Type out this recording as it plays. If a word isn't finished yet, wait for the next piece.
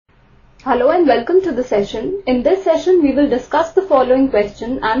Hello and welcome to the session. In this session, we will discuss the following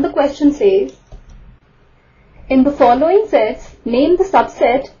question, and the question says, in the following sets, name the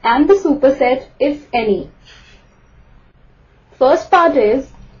subset and the superset if any. First part is,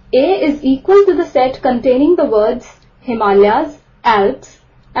 A is equal to the set containing the words Himalayas, Alps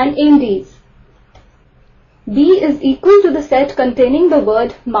and Andes. B is equal to the set containing the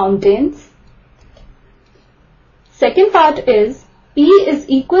word mountains. Second part is, P is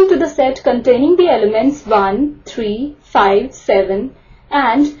equal to the set containing the elements 1, 3, 5, 7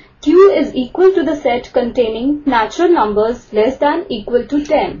 and Q is equal to the set containing natural numbers less than equal to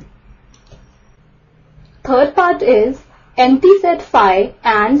 10. Third part is empty set phi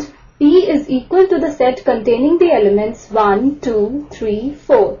and P is equal to the set containing the elements 1, 2, 3,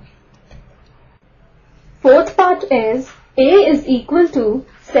 4. Fourth part is A is equal to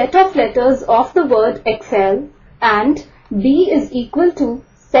set of letters of the word Excel and B is equal to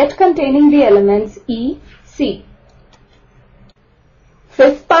set containing the elements E, C.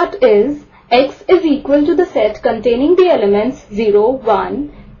 Fifth part is X is equal to the set containing the elements 0,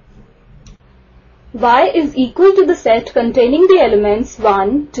 1. Y is equal to the set containing the elements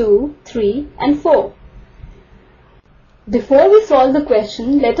 1, 2, 3 and 4. Before we solve the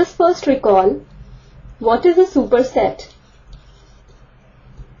question, let us first recall what is a superset.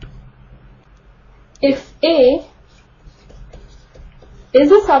 If A is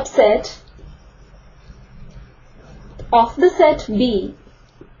a subset of the set B,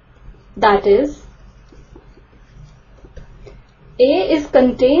 that is, A is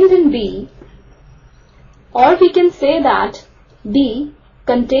contained in B, or we can say that B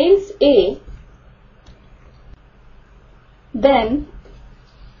contains A, then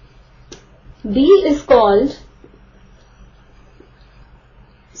B is called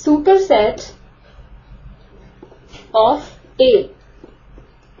superset of A.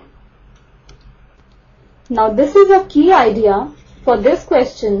 Now this is a key idea for this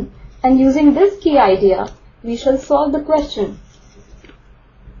question, and using this key idea we shall solve the question.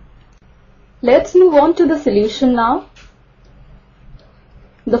 Let's move on to the solution now.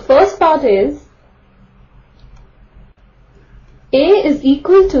 The first part is A is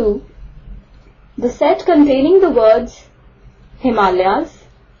equal to the set containing the words Himalayas,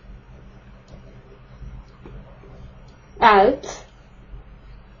 Alps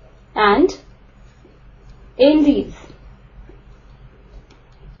and Andes.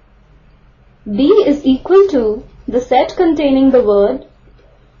 B is equal to the set containing the word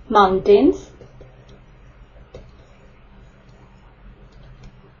mountains.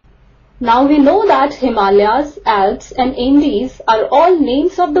 Now we know that Himalayas, Alps and Andes are all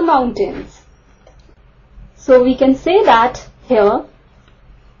names of the mountains. So we can say that here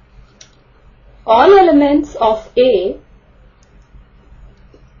all elements of A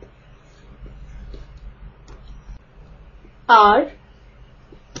are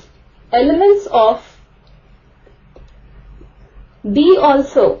elements of B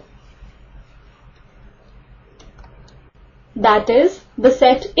also. That is, the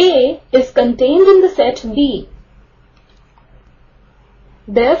set A is contained in the set B.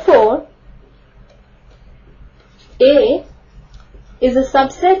 Therefore, A is a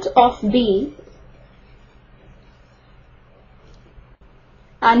subset of B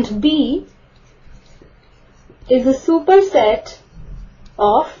and B is a superset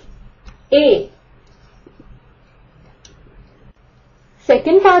of A.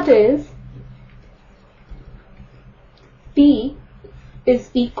 Second part is P is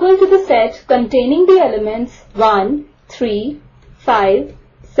equal to the set containing the elements 1, 3, 5,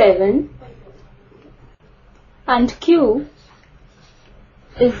 7 and Q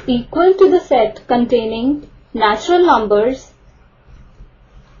is equal to the set containing natural numbers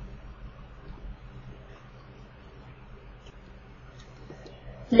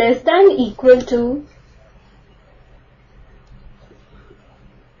less than equal to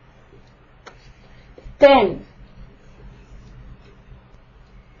 10.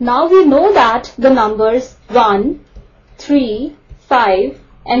 Now we know that the numbers 1, 3, 5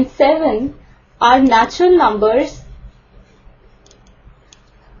 and 7 are natural numbers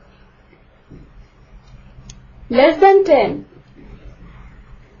less than 10.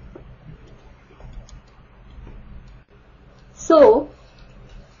 So,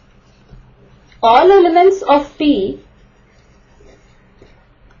 all elements of P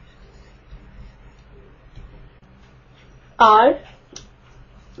are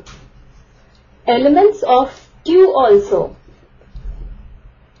elements of Q also.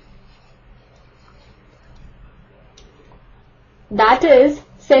 That is,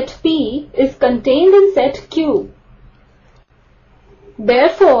 set P is contained in set Q.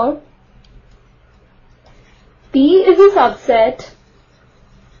 Therefore, P is a subset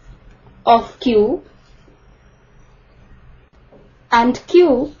of Q and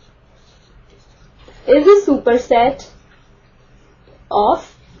Q is a superset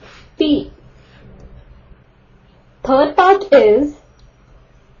of P. Third part is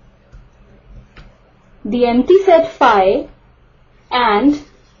the empty set phi and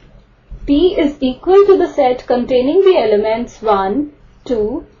P is equal to the set containing the elements 1,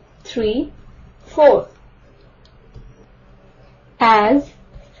 2, 3, 4. As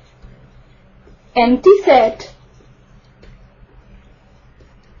empty set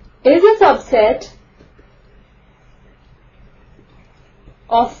is a subset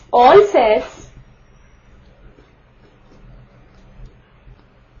of all sets,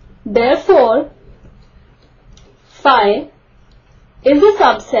 therefore phi is a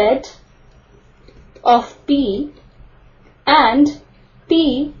subset of P and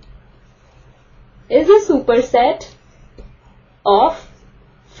P is a superset of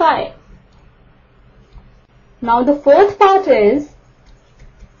phi. Now the fourth part is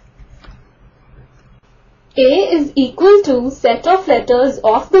A is equal to set of letters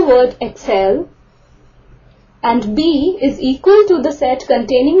of the word Excel and B is equal to the set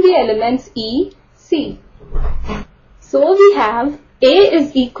containing the elements E, C. So we have A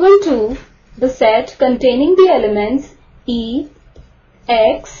is equal to the set containing the elements E,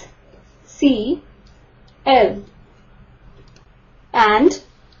 X, C, L and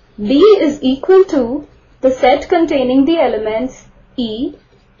B is equal to the set containing the elements E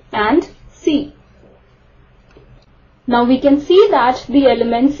and C. Now we can see that the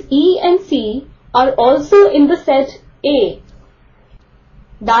elements E and C are also in the set A.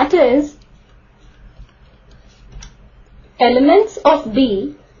 That is, elements of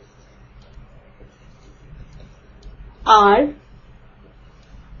B are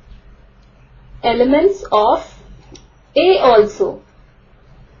elements of A also.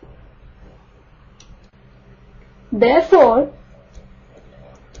 Therefore,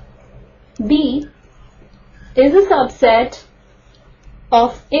 B is a subset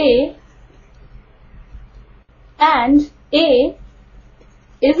of A and A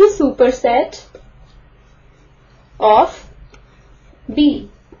is a superset of B.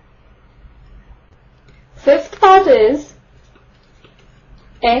 Fifth part is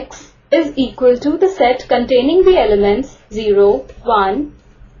X is equal to the set containing the elements 0, 1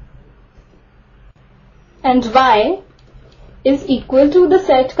 and Y is equal to the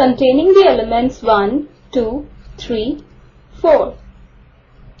set containing the elements 1, 2, 3, 4.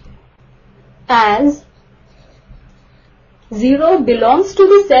 As 0 belongs to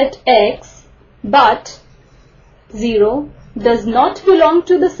the set X but 0 does not belong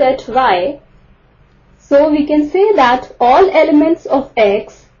to the set Y, so we can say that all elements of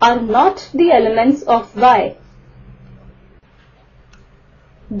X are not the elements of Y.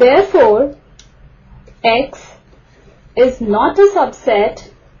 Therefore, X is not a subset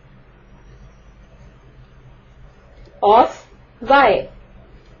of Y.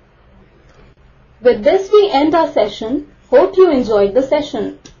 With this we end our session. Hope you enjoyed the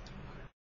session.